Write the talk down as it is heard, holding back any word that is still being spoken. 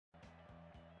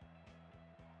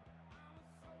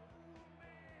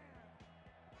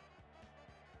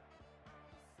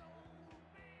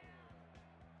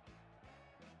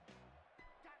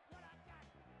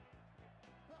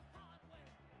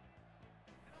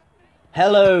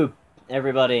Hello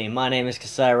everybody, my name is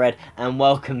Kasai Red and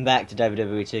welcome back to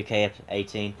WWE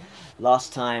 2K18.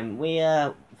 Last time we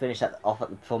finished off at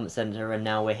the Performance Center and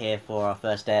now we're here for our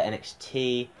first day at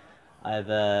NXT. I've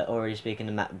already spoken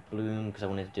to Matt Bloom because I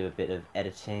wanted to do a bit of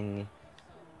editing.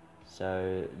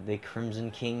 So the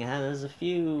Crimson King has a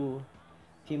few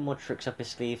more tricks up his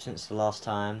sleeve since the last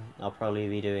time. I'll probably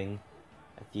be doing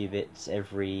a few bits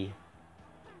every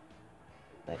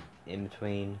in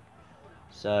between.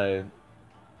 So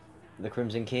the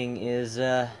Crimson King is,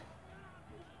 of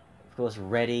course,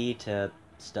 ready to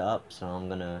start up, so I'm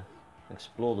gonna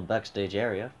explore the backstage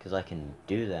area, because I can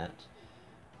do that.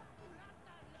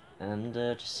 And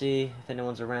just see if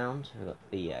anyone's around. We've got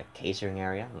the catering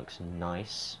area, looks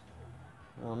nice.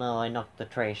 Oh no, I knocked the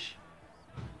trash.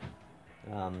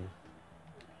 We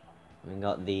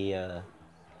got the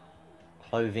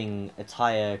clothing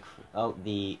attire,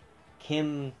 the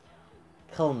Kim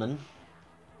Kuhlman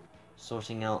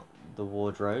sorting out the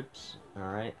wardrobes.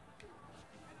 Alright.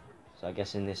 So I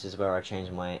guess this is where I change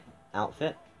my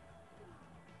outfit.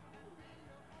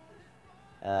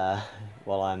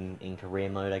 While I'm in career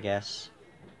mode, I guess.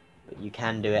 But you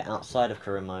can do it outside of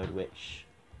career mode, which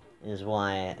is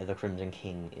why the Crimson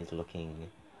King is looking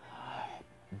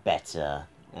better.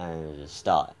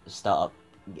 Start up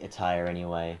attire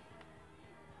anyway.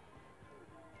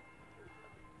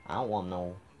 I don't want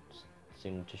no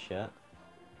signature shirt.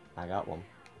 I got one.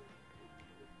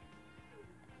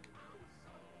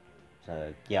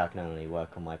 So yeah, I can only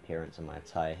work on my appearance and my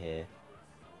attire here,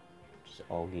 which is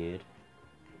all good.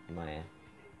 My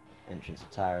entrance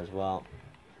attire as well.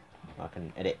 I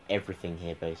can edit everything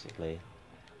here basically,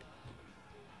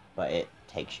 but it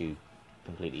takes you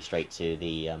completely straight to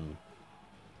the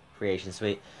creation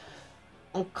suite.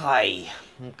 Okay.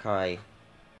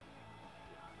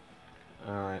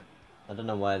 Alright. I don't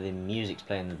know why the music's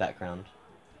playing in the background.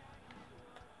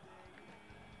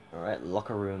 Alright,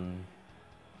 locker room.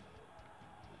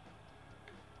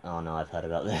 Oh no, I've heard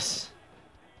about this.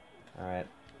 Alright.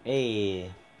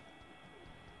 Hey!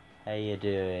 How you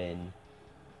doing?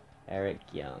 Eric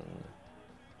Young.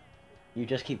 You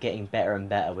just keep getting better and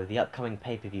better. With the upcoming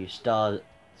pay-per-view,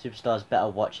 superstars better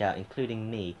watch out, including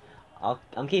me.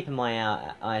 I'm keeping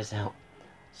my eyes out.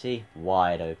 See?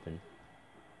 Wide open.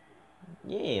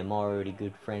 Yeah, I'm already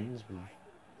good friends with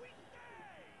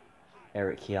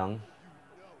Eric Young.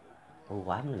 Oh,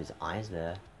 what happened to his eyes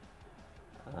there?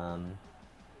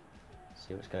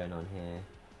 See what's going on here.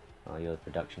 Oh, you're the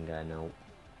production guy now.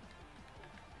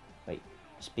 Wait,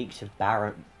 speak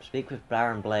with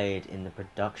Baron Blade in the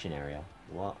production area.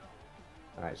 What?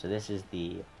 Alright, so this is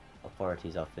the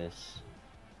authorities office.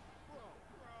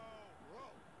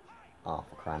 Oh,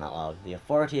 for crying out loud. The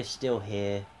authority is still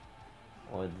here.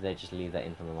 Or did they just leave that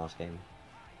in from the last game?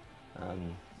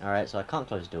 Alright, so I can't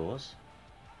close doors.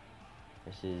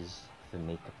 This is for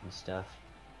makeup and stuff.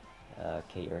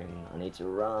 Catering. I need to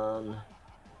run.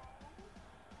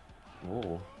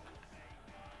 Ooh.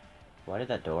 Why did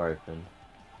that door open?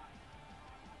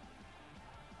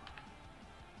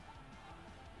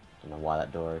 Don't know why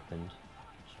that door opened.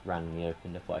 Just randomly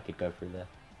opened. I thought I could go through there.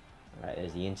 Alright,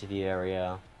 there's the interview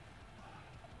area.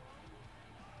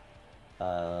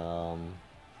 Okay.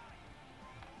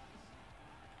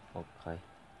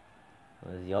 Well,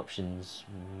 there's the options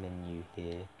menu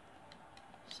here.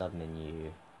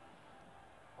 Sub-menu.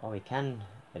 Oh, we can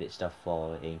edit stuff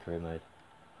while in career mode.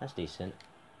 That's decent.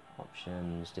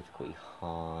 Options, difficulty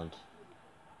hard.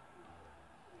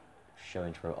 Show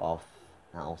intro off.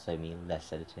 That'll save me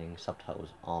less editing. Subtitles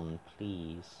on,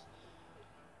 please.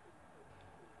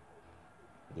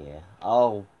 Yeah,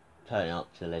 I'll turn it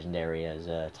up to legendary as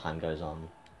time goes on.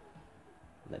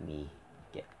 Let me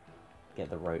get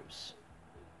the ropes.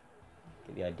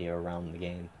 Get the idea around the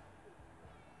game.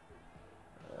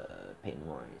 Peyton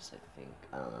Morris, I think.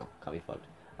 I don't know. Can't be fucked.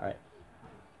 Alright.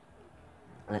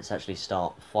 Let's actually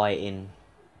start fighting.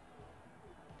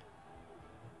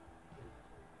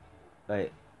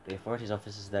 Wait, the authorities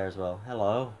office is there as well.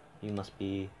 Hello. You must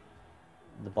be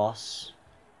the boss.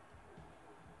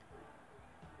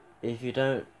 If you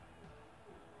don't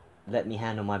let me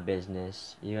handle my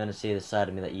business, you're gonna see the side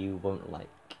of me that you won't like.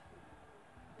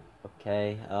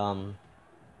 Okay,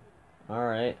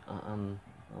 alright, I'll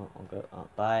go,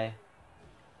 bye.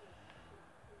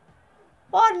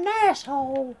 What an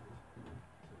asshole!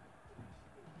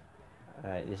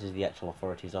 Alright, this is the actual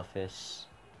authorities office.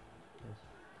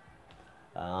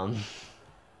 There's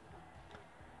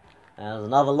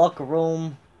another locker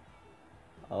room.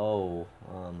 Oh,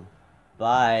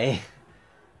 bye.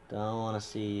 Don't wanna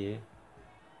see you.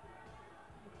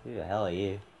 Who the hell are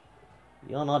you?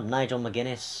 You're not Nigel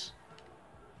McGuinness.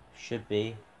 Should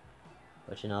be.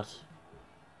 But you're not.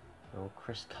 Oh,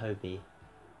 Chris Kobe.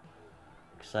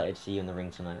 Excited to see you in the ring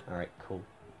tonight. Alright, cool.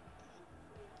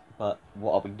 But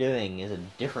what I'll be doing is a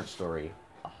different story.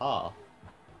 Aha.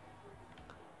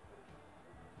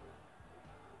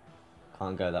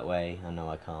 Can't go that way. I know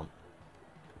I can't.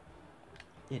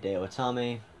 Hideo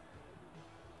Itami.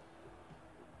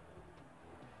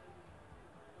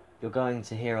 You're going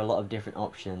to hear a lot of different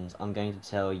options. I'm going to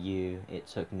tell you it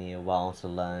took me a while to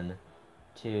learn.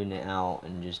 Tune it out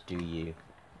and just do you.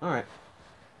 Alright.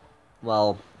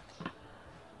 Well,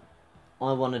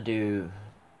 I want to do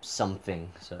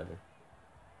something, so...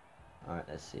 Alright,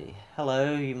 let's see.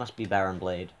 Hello, you must be Baron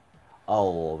Blade.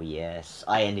 Oh, yes.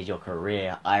 I ended your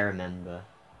career. I remember.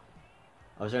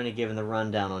 I was only given the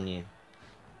rundown on you.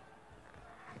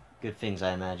 Good things,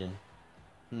 I imagine.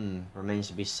 Remains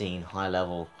to be seen. High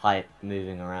level, hype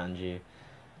moving around you.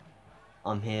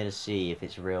 I'm here to see if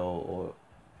it's real or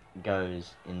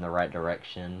goes in the right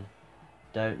direction.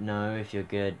 Don't know if you're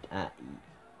good at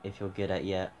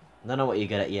yet. Don't know what you're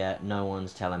good at yet. No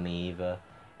one's telling me either.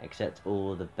 Except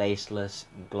all the baseless,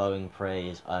 glowing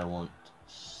praise. I want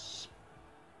specifics.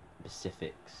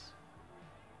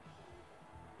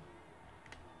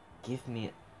 Give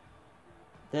me...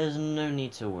 There's no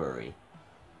need to worry.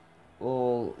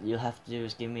 All you'll have to do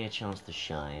is give me a chance to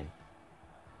shine.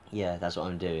 Yeah, that's what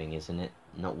I'm doing, isn't it?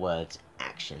 Not words,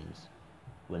 actions.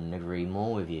 Wouldn't agree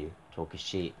more with you. Talk is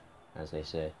cheap, as they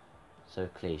say. So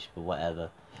cliche, but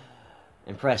whatever.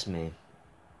 Impress me.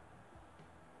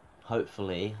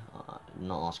 Hopefully,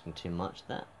 not asking too much.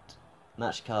 That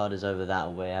match card is over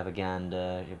that way.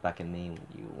 Avaganda, you're back at me.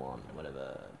 You want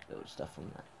whatever. Build stuff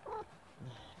from that.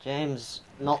 James,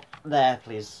 not there,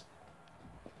 please.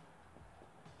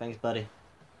 Thanks, buddy.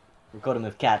 Recording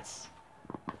with cats.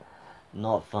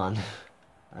 Not fun.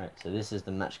 Alright, so this is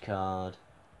the match card.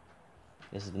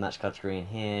 This is the match card screen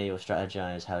here. You'll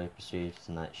strategize how you pursue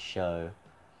tonight's show.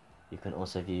 You can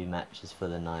also view matches for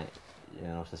the night. You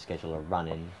can also schedule a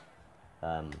run-in.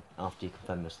 After you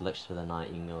confirm your selections for the night,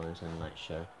 you can go into the night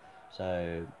show.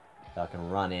 So I can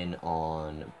run in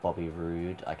on Bobby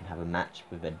Roode. I can have a match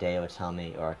with Hideo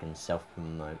Itami, or I can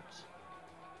self-promote.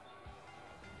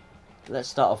 Let's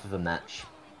start off with a match.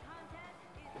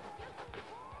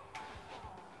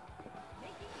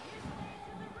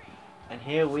 And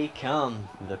here we come.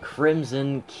 The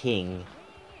Crimson King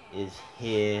is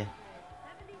here.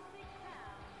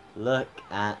 Look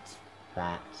at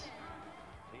that.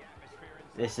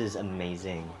 This is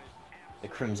amazing. The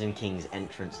Crimson King's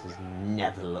entrance has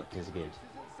never looked as good.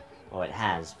 Well, it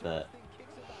has, but,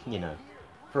 you know,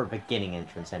 for a beginning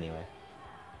entrance anyway.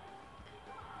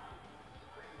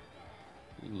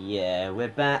 Yeah, we're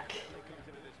back.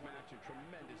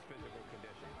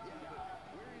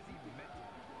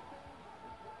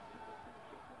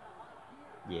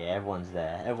 Yeah, everyone's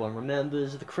there. Everyone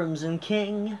remembers the Crimson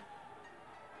King.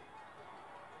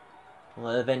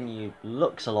 Well, the venue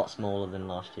looks a lot smaller than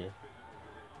last year,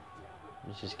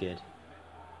 which is good.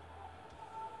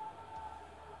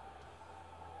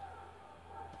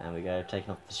 There we go,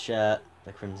 taking off the shirt.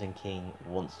 The Crimson King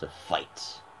wants to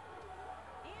fight.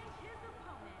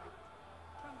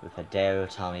 With Hideo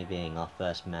Itami being our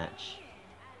first match.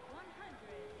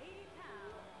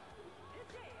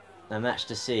 A match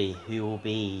to see who will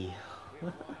be...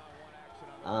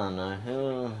 I don't know,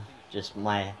 who... Just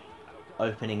my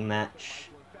opening match.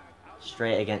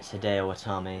 Straight against Hideo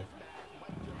Itami.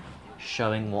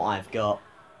 Showing what I've got.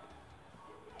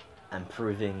 And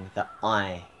proving that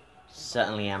I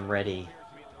certainly am ready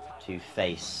to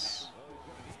face...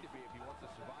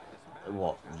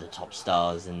 what, the top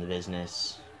stars in the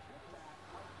business.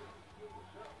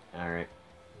 Alright.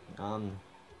 I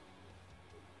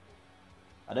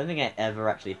don't think I ever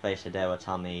actually faced Hideo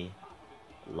Itami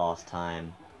last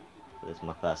time. This is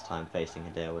my first time facing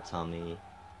Hideo Itami.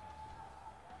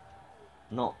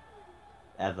 Not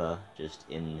ever, just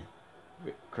in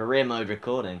career mode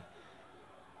recording.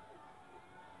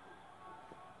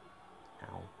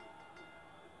 Ow.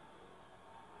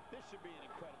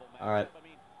 Alright,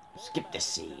 skip this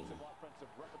scene.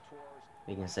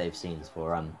 We can save scenes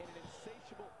for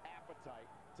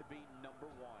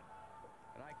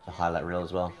the highlight reel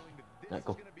as well. Alright,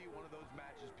 cool.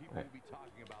 Alright.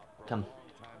 Come.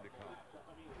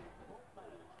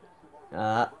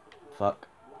 Fuck.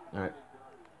 Alright.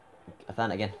 I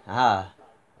found it again. Aha!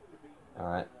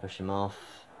 Alright, push him off.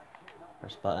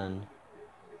 Press button.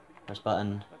 Press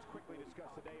button.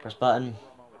 Press button.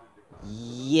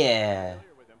 Yeah!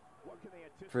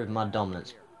 Prove my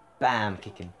dominance. Bam!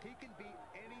 Kicking.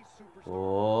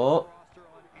 Oh!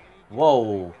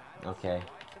 Whoa! Okay.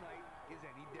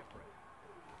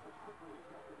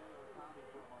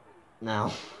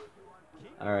 Now.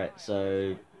 Alright,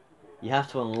 so you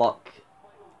have to unlock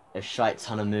a shite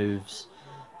ton of moves.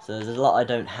 So there's a lot I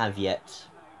don't have yet.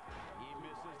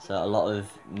 So a lot of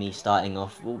me starting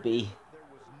off will be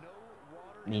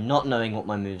me not knowing what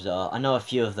my moves are. I know a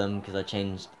few of them because I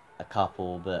changed a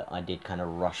couple, but I did kind of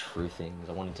rush through things.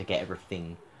 I wanted to get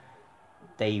everything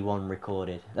day one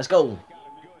recorded. Let's go!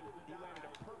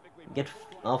 Get...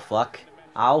 Oh, fuck.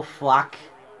 Oh, fuck.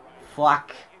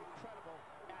 Fuck.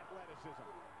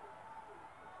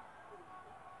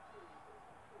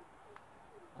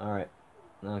 Alright.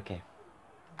 Okay.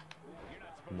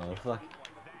 Motherfucker.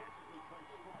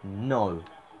 No.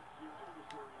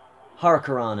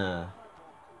 Hurricanrana.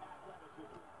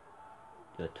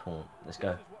 Do a taunt. Let's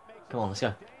go. Come on, let's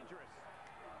go.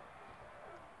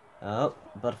 Oh,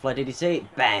 butterfly DDT.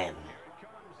 Bam.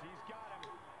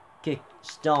 Kick.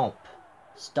 Stomp.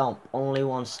 Stomp. Only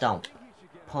one stomp.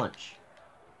 Punch.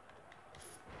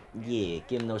 Yeah,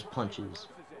 give him those punches.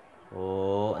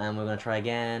 Oh, and we're going to try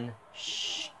again.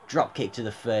 Shh. Drop kick to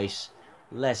the face.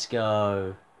 Let's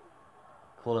go.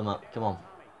 Call him up. Come on.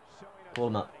 Call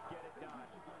him up.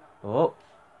 Oh.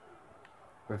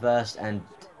 Reversed and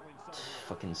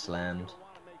fucking slammed.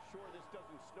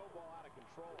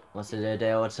 What's the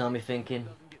day old tell me thinking?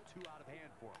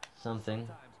 Something.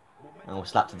 Oh,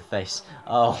 slap to the face.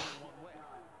 Oh.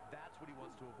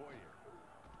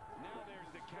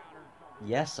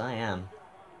 Yes, I am.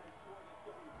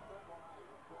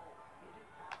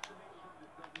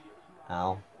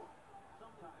 Ow.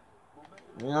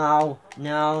 No,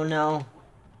 no, no.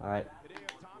 Alright.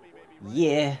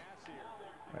 Yeah.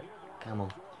 Right, come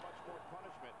on.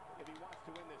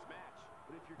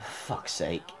 Fuck's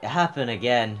sake. It happened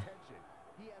again.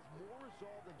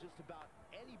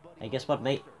 Hey, guess what,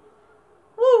 mate?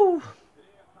 Woo!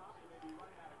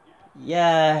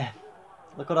 Yeah.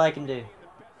 Look what I can do.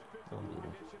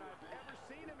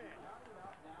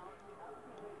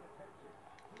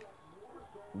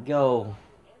 Go.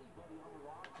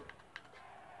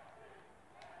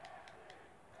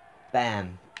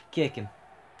 Bam. Kick him.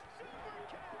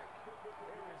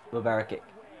 Wheelbarrow kick.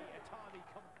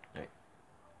 Right.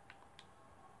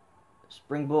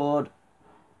 Springboard.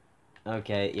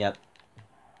 Okay, yep.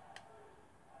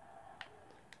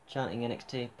 Chanting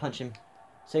NXT. Punch him.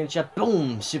 Signature.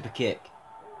 Boom! Super kick.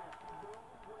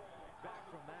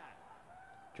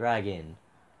 Dragon.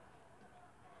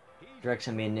 Drags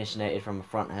can be initiated from a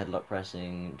front headlock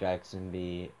pressing. Drags can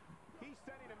be...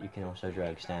 You can also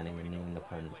drag standing and kneeling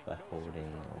opponents by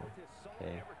holding.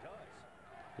 Okay.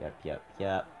 Yep, yep,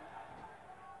 yep.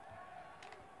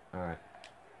 Alright.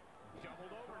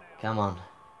 Come on.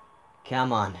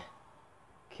 Come on.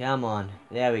 Come on.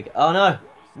 There we go. Oh no!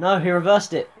 No, he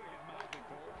reversed it.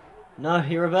 No,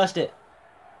 he reversed it.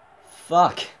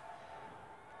 Fuck.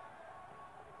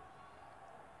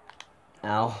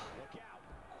 Ow.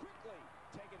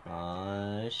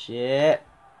 Oh, shit.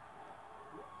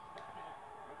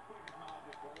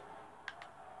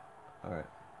 Alright.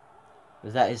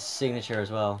 Was that his signature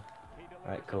as well?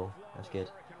 Alright, cool. That's good.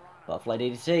 Butterfly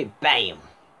DDT. Bam!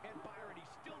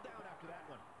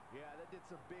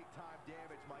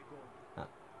 Ah.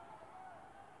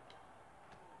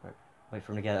 Right. Wait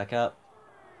for him to get back up.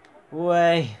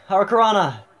 Way!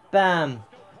 Hurricanrana! Bam!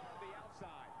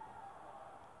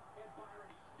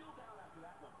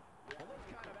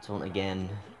 Taunt again.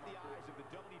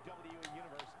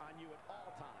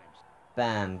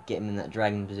 Bam! Get him in that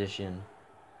dragon position.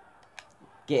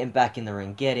 Get him back in the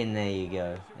ring. Get in there, you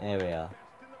go. There we are.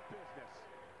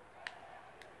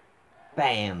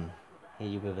 Bam! Hit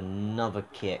you with another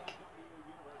kick.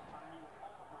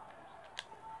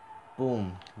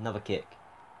 Boom! Another kick.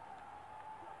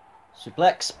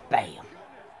 Suplex. Bam!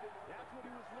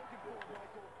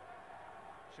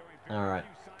 Alright.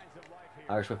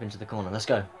 Irish whip into the corner. Let's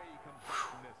go.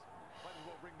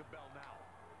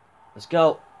 Let's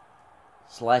go.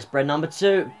 Sliced bread number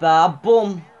 2. Ba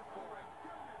boom.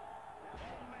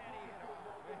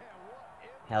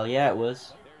 Hell yeah, it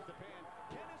was.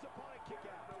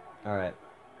 Alright.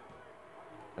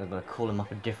 I'm gonna call him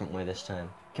up a different way this time.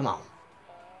 Come on.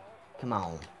 Come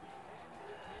on.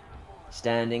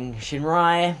 Standing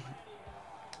Shinrai.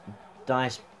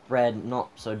 Diced bread. Not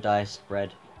so diced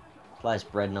bread.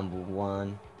 Sliced bread number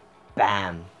 1.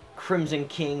 Bam! Crimson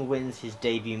King wins his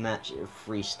debut match at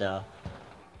 3-star.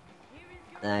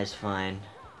 That is fine.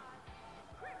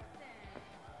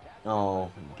 Oh,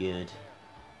 good.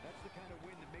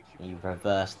 You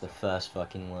reversed the first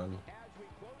fucking one.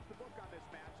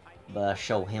 But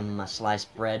show him my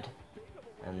sliced bread.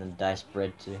 And then diced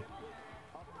bread too.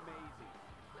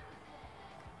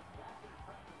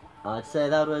 I'd say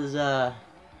that was,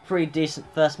 pretty decent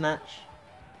first match.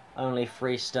 Only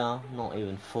 3-star, not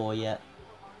even 4 yet.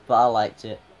 But I liked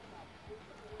it.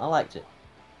 I liked it.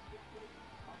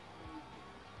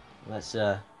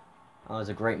 That was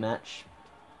a great match.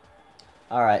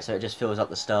 Alright, so it just fills up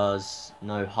the stars.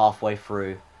 No halfway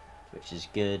through, which is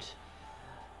good.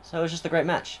 So it was just a great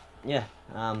match. Yeah.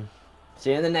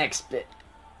 See you in the next bit.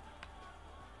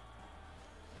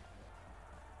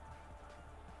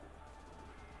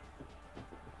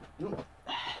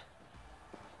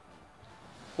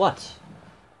 What?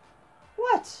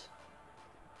 What?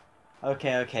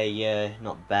 Okay, yeah,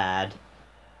 not bad.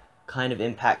 Kind of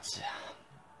impact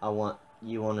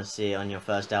you want to see on your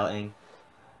first outing.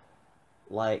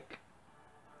 Like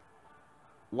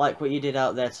what you did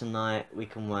out there tonight, we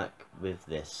can work with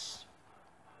this.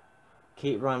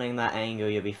 Keep running that angle,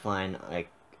 you'll be fine. I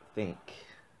think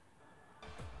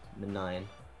the 9.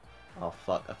 Oh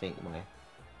fuck, I think my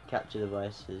capture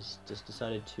device has just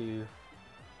decided to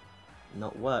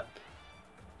not work.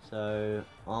 So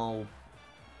I'll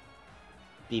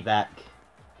be back.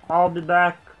 I'll be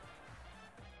back.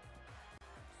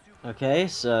 Okay,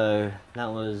 so that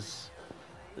was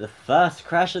the first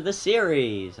crash of the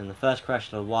series, and the first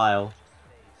crash in a while.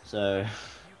 So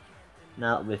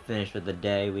now that we're finished with the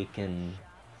day, we can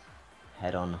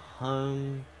head on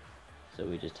home. So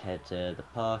we just head to the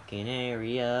parking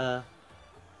area.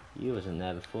 You wasn't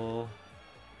there before.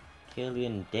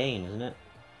 Killian Dane, isn't it?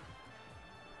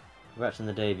 Congrats on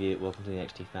the debut. Welcome to the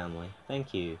NXT family.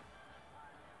 Thank you.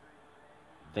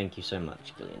 Thank you so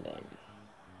much, Killian Dane.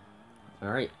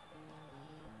 Alright.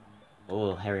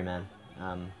 Oh, hairy man.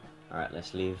 Alright,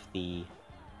 let's leave the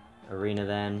arena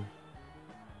then.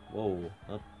 Whoa,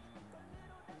 up.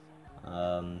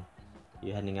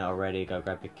 You heading out already? Go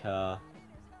grab your car.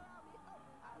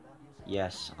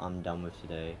 Yes, I'm done with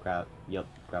today. Grab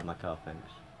my car,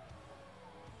 thanks.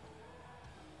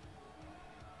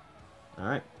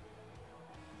 Alright.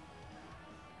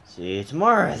 See you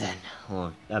tomorrow then.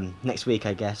 Or, next week,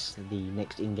 I guess. The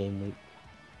next in-game week.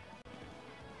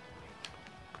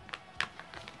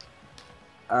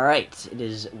 Alright, it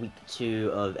is week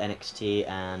 2 of NXT,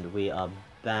 and we are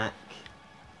back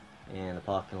in the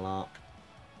parking lot.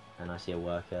 And I see a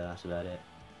worker, that's about it.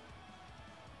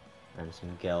 And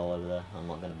some girl over there, I'm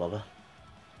not gonna bother.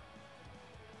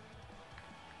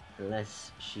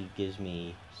 Unless she gives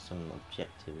me some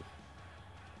objective.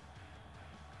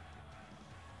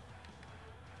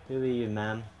 Who are you,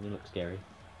 ma'am? You look scary.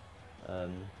 Not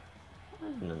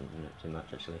too much,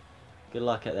 actually. Good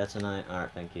luck out there tonight.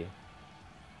 Alright, thank you.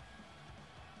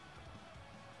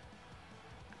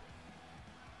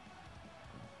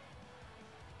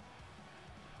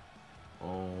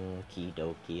 Okie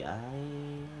dokie, I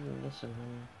listen.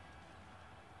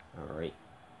 Alright,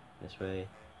 this way.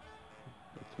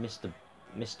 It's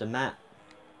Mr. Matt.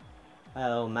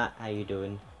 Hello, Matt. How you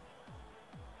doing?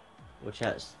 We'll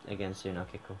chat again soon.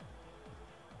 Okay, cool.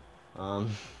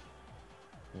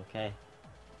 Okay.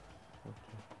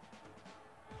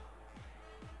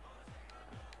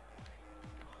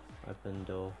 Open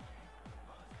door.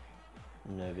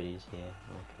 Nobody's here.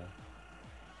 Okay.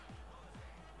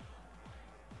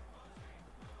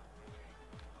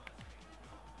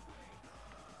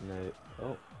 No.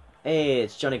 Oh. Hey,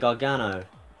 it's Johnny Gargano.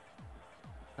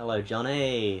 Hello,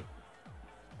 Johnny.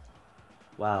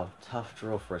 Wow, tough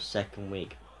draw for a second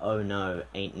week. Oh no,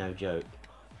 ain't no joke.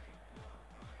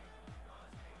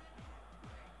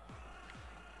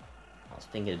 I was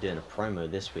thinking of doing a promo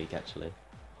this week, actually.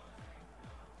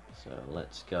 So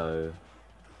let's go.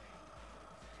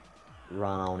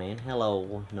 Run on in.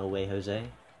 Hello, No Way Jose.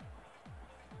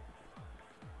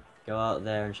 Go out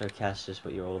there and show Cassius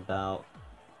what you're all about.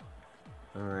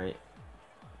 Alright.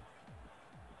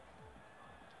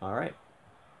 Alright.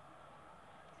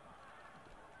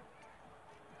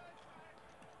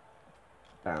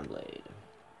 Baron Blade.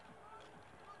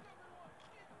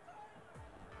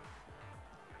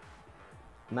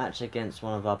 Match against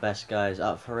one of our best guys.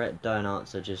 Up for it? Don't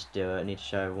answer, just do it. Need to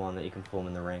show everyone that you can perform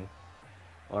in the ring.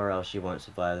 Or else you won't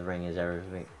survive. The ring is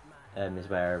everything. Is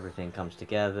where everything comes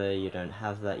together. You don't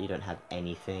have that. You don't have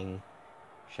anything.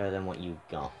 Show them what you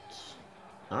got.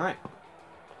 Alright.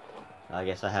 I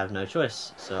guess I have no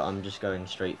choice. So I'm just going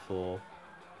straight for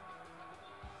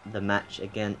the match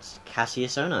against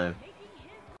Cassius Ohno.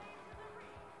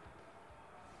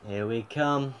 Here we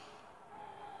come.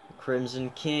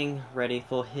 Crimson King ready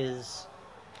for his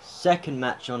second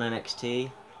match on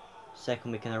NXT.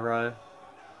 Second week in a row.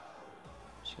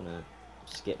 Just gonna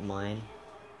skip mine.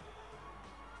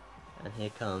 And here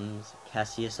comes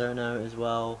Cassius Ohno as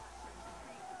well.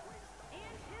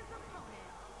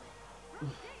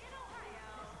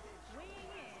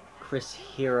 Chris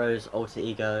Hero's alter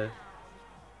ego.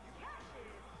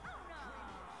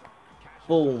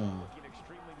 Boom.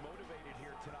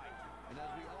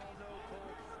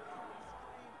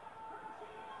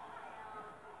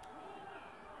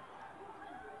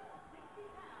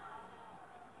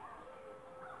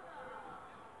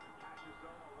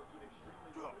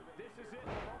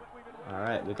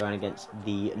 Alright, we're going against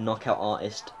the knockout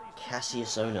artist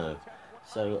Cassius Ohno.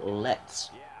 So let's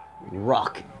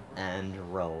rock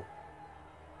and roll.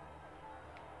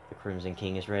 The Crimson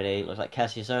King is ready. Looks like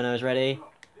Cassius Ohno is ready.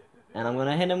 And I'm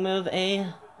gonna hit him with a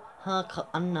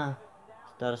Anna.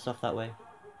 Start us off that way.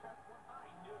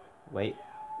 Wait.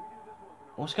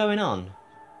 What's going on?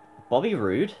 Bobby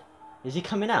Roode? Is he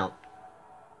coming out?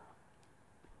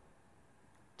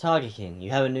 Target King,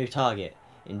 you have a new target.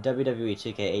 In WWE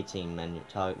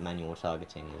 2K18, manual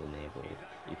targeting is enabled.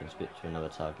 You can switch to another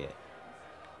target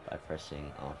by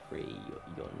pressing R3.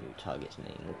 Your new target's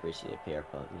name will briefly appear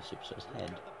upon the superstar's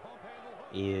head.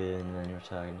 In manual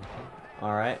targeting.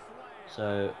 Alright,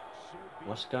 so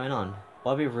what's going on?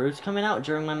 Bobby Roode's coming out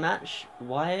during my match?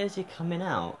 Why is he coming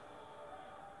out?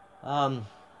 Oh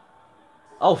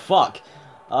fuck!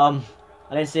 I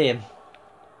didn't see him.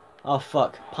 Oh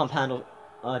fuck. Pump handle.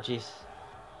 Oh jeez.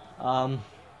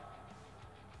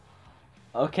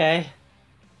 Okay.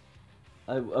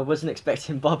 I wasn't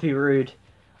expecting Bobby Roode.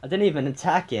 I didn't even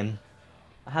attack him.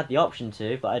 I had the option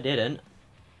to, but I didn't.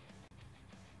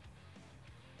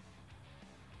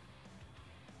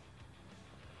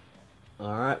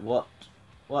 Alright, what?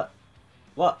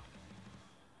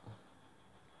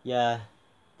 Yeah,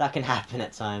 that can happen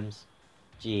at times.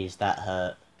 Jeez, that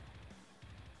hurt.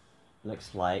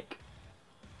 Looks like.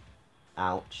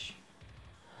 Ouch.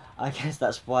 I guess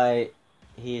that's why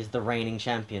he is the reigning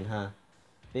champion, huh?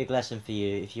 Big lesson for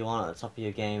you. If you aren't at the top of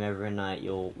your game every night,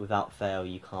 without fail,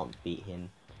 you can't beat him.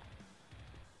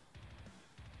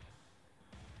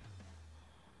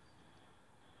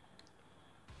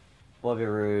 Bobby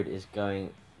Roode is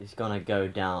gonna go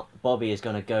down. Bobby is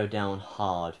gonna go down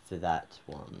hard for that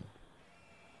one.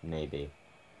 Maybe.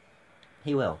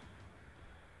 He will.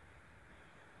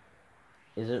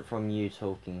 Isn't from you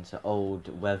talking to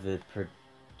old weathered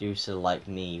producer like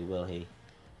me, will he?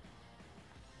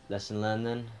 Lesson learned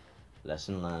then?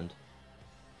 Lesson learned.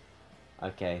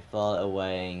 Okay, file it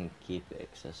away and keep it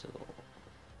accessible.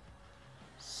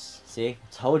 See?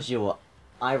 Told you what.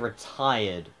 I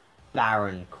retired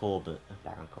Baron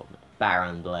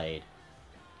Blade.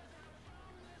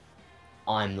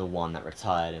 I'm the one that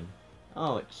retired him.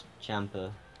 Oh, it's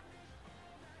Ciampa.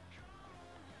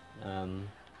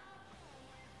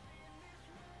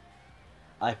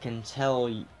 I can tell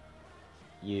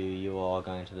you are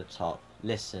going to the top.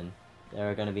 Listen, there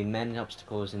are going to be many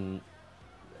obstacles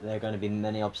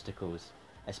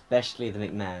especially the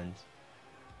McMahons.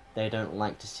 They don't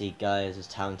like to see guys as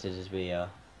talented as we are.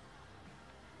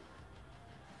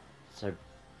 So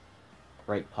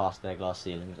break past their glass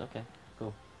ceilings. Okay,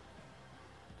 cool.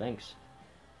 Thanks.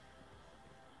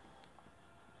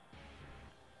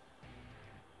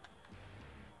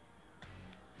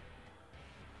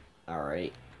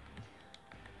 Alright.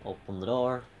 Open the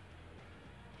door.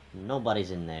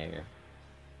 Nobody's in there.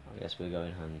 I guess we're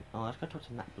going home. Oh, let's go talk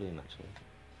to Matt Bloom, actually.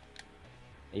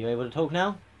 Are you able to talk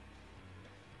now?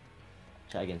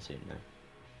 Chat again soon, no.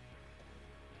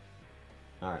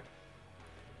 Alright.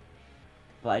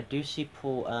 But I do see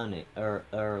Paul Erling.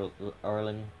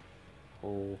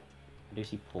 Paul. I do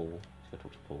see Paul. Let's go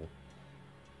talk to Paul.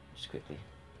 Just quickly.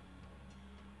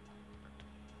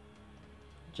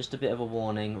 Just a bit of a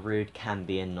warning, Roode can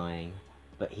be annoying,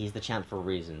 but he's the champ for a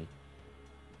reason.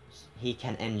 He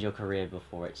can end your career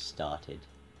before it's started.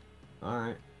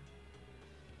 Alright.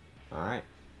 Alright.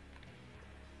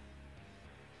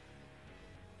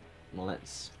 Well,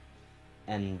 let's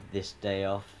end this day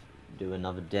off, do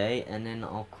another day, and then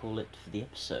I'll call it for the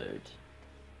episode.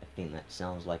 I think that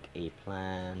sounds like a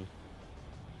plan.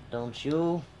 Don't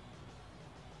you?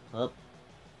 Up.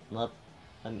 Let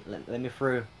me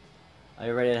through. Are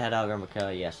you ready to head out, Grandma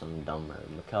Car? Yes, I'm done,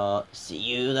 Grandma Car. See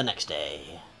you the next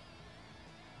day.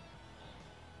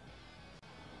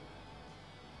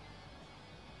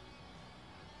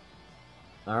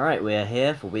 Alright, we're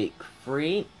here for week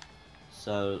 3.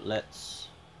 So let's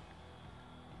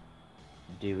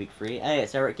do week 3. Hey,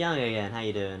 it's Eric Young again. How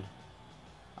you doing?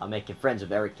 I'm making friends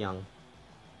with Eric Young.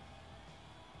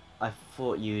 I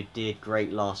thought you did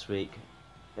great last week.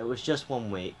 It was just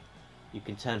 1 week. You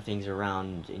can turn things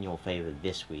around in your favor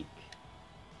this week.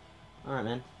 Alright,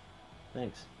 man.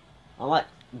 Thanks. I like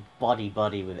buddy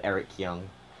with Eric Young.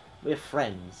 We're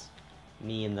friends.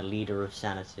 Me and the leader of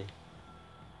Sanity.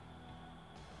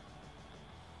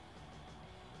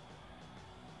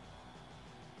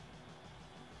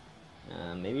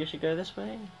 Maybe I should go this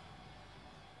way?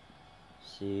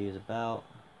 See who's about.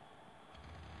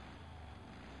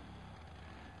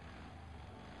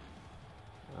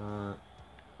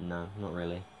 No, not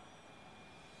really.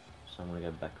 So I'm gonna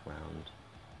go back around.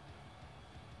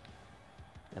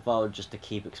 If I were just to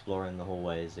keep exploring the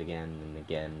hallways again and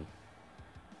again,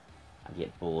 I'd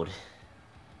get bored.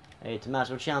 Hey,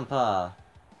 Tommaso Ciampa!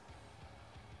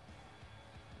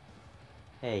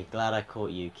 Hey, glad I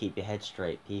caught you. Keep your head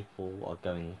straight. People are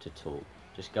going to talk.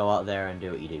 Just go out there and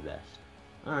do what you do best.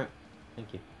 Alright,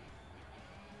 thank you.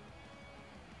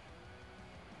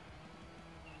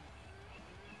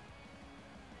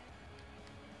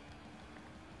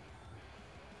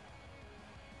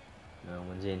 No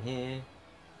one's in here.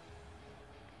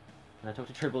 Can I talk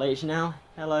to Triple H now?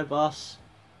 Hello, boss.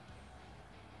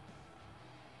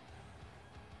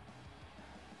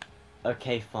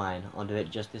 Okay, fine. I'll do it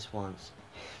just this once.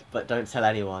 But don't tell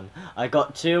anyone. I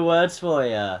got 2 words for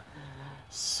you.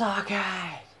 Suck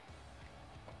it!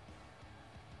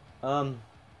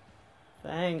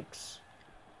 Thanks.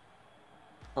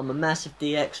 I'm a massive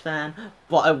DX fan,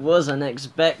 but I wasn't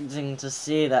expecting to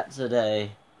see that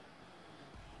today.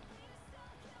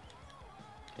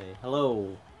 Okay,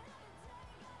 hello.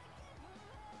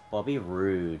 Bobby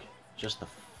Roode. Just the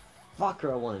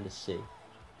fucker I wanted to see.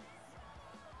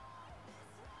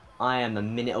 I am a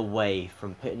minute away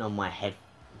from putting my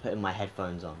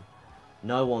headphones on.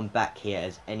 No one back here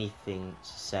has anything to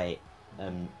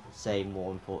say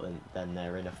more important than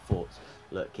their inner thoughts.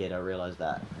 Look, kid, I realise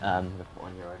that. Put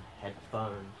on your own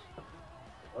headphones.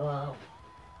 Oh.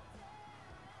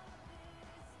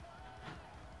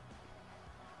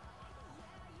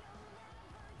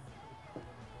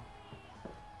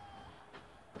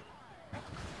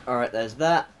 Alright, there's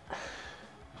that.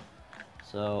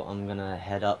 So I'm gonna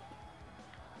head up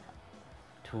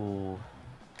to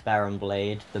Baron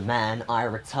Blade, the man I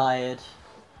retired.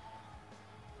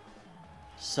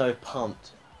 So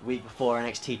pumped. Week before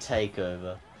NXT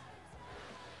TakeOver.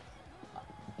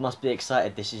 Must be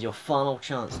excited. This is your final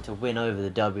chance to win over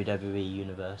the WWE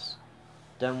Universe.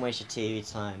 Don't waste your TV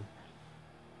time.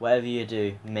 Whatever you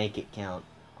do, make it count.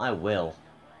 I will.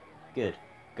 Good.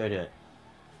 Go do it.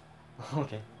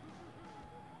 Okay.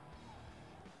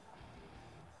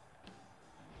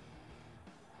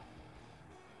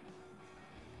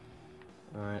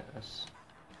 Alright, let's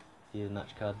view the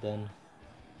match card then.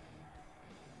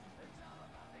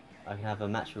 I can have a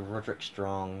match with Roderick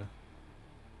Strong.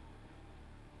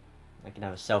 I can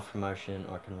have a self-promotion,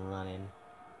 or I can run in.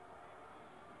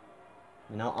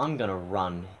 You know, I'm gonna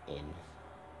run in.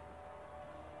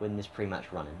 Win this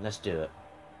pre-match run-in. Let's do it.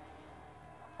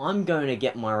 I'm going to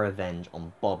get my revenge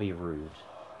on Bobby Roode.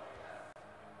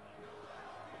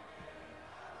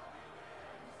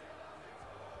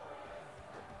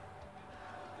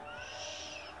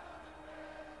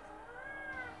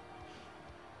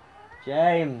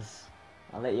 James,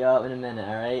 I'll let you out in a minute,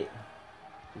 alright?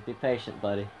 Just be patient,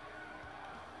 buddy.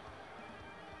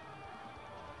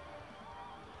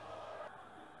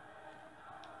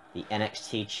 The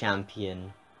NXT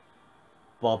Champion,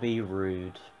 Bobby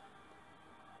Roode.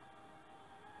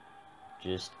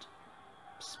 Just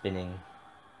spinning.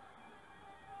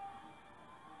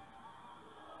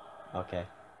 Okay.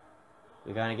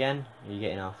 We're going again? Or are you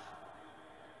getting off?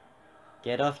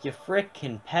 Get off your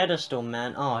frickin' pedestal,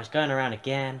 man. Oh, he's going around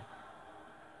again.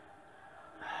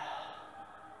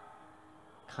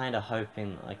 Kinda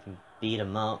hoping I can beat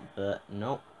him up, but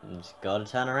nope. Just gotta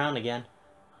turn around again.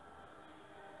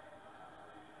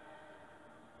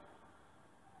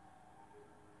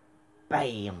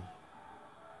 Bam!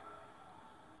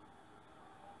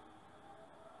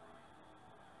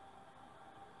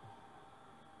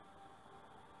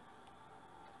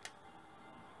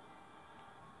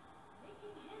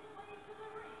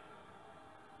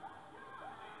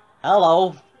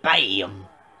 Hello! Bam!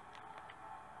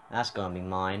 That's gonna be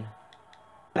mine.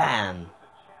 Bam!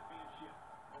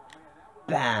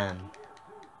 Bam!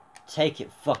 Take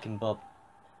it, fucking Bob.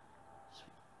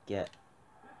 Get.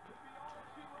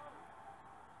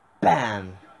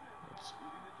 Bam! It's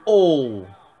all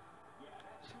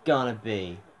it's gonna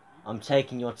be. I'm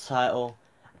taking your title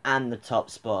and the top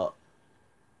spot.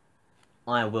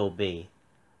 I will be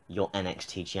your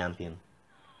NXT champion.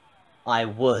 I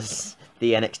was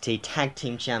the NXT Tag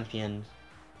Team Champion,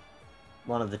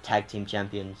 one of the Tag Team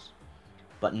Champions,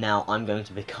 but now I'm going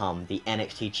to become the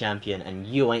NXT Champion, and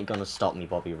you ain't gonna stop me,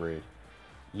 Bobby Roode.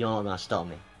 You're not gonna stop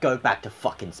me. Go back to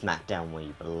fucking SmackDown where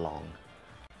you belong.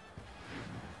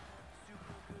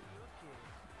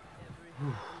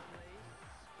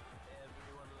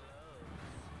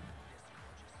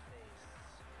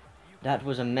 That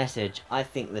was a message I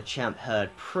think the champ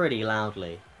heard pretty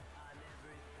loudly.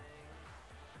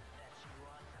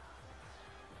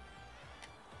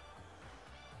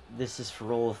 This is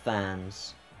for all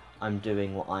fans. I'm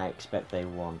doing what I expect they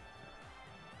want.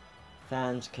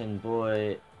 Fans can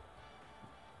bury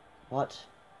or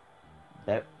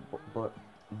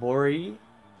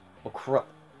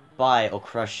buy or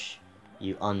crush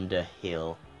you under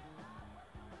heel.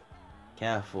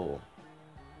 Careful.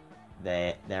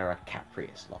 They're a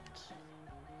capricious lot.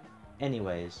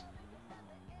 Anyways,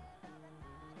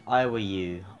 I were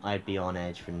you, I'd be on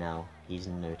edge for now. He's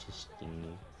noticing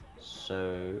you.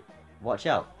 So, watch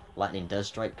out. Lightning does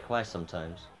strike twice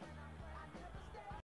sometimes.